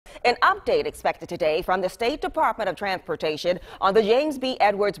An update expected today from the State Department of Transportation on the James B.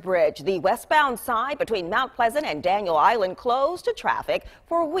 Edwards Bridge. The westbound side between Mount Pleasant and Daniel Island closed to traffic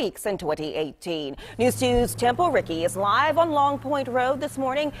for weeks in 2018. News 2's Temple Ricky is live on Long Point Road this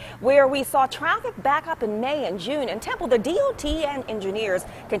morning, where we saw traffic back up in May and June. And Temple, the DOT and engineers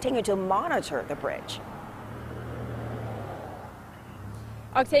continue to monitor the bridge.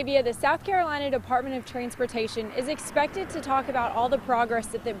 Octavia, the South Carolina Department of Transportation is expected to talk about all the progress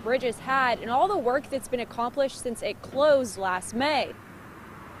that the bridge has had and all the work that's been accomplished since it closed last May.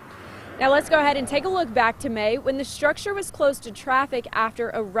 Now let's go ahead and take a look back to May when the structure was closed to traffic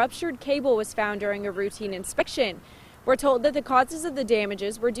after a ruptured cable was found during a routine inspection. We're told that the causes of the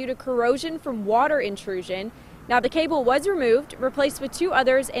damages were due to corrosion from water intrusion. Now the cable was removed, replaced with two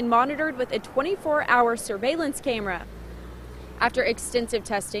others, and monitored with a 24-hour surveillance camera. After extensive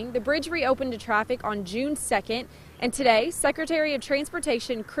testing, the bridge reopened to traffic on June 2nd, and today, Secretary of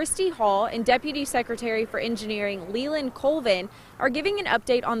Transportation Christy Hall and Deputy Secretary for Engineering Leland Colvin are giving an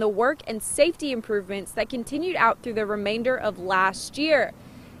update on the work and safety improvements that continued out through the remainder of last year.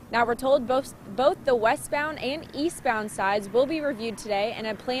 Now we're told both the westbound and eastbound sides will be reviewed today, and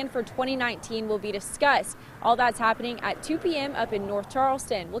a plan for 2019 will be discussed. All that's happening at 2 p.m. up in North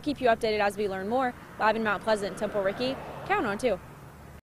Charleston. We'll keep you updated as we learn more. Live in Mount Pleasant, Temple Ricky, count on 2.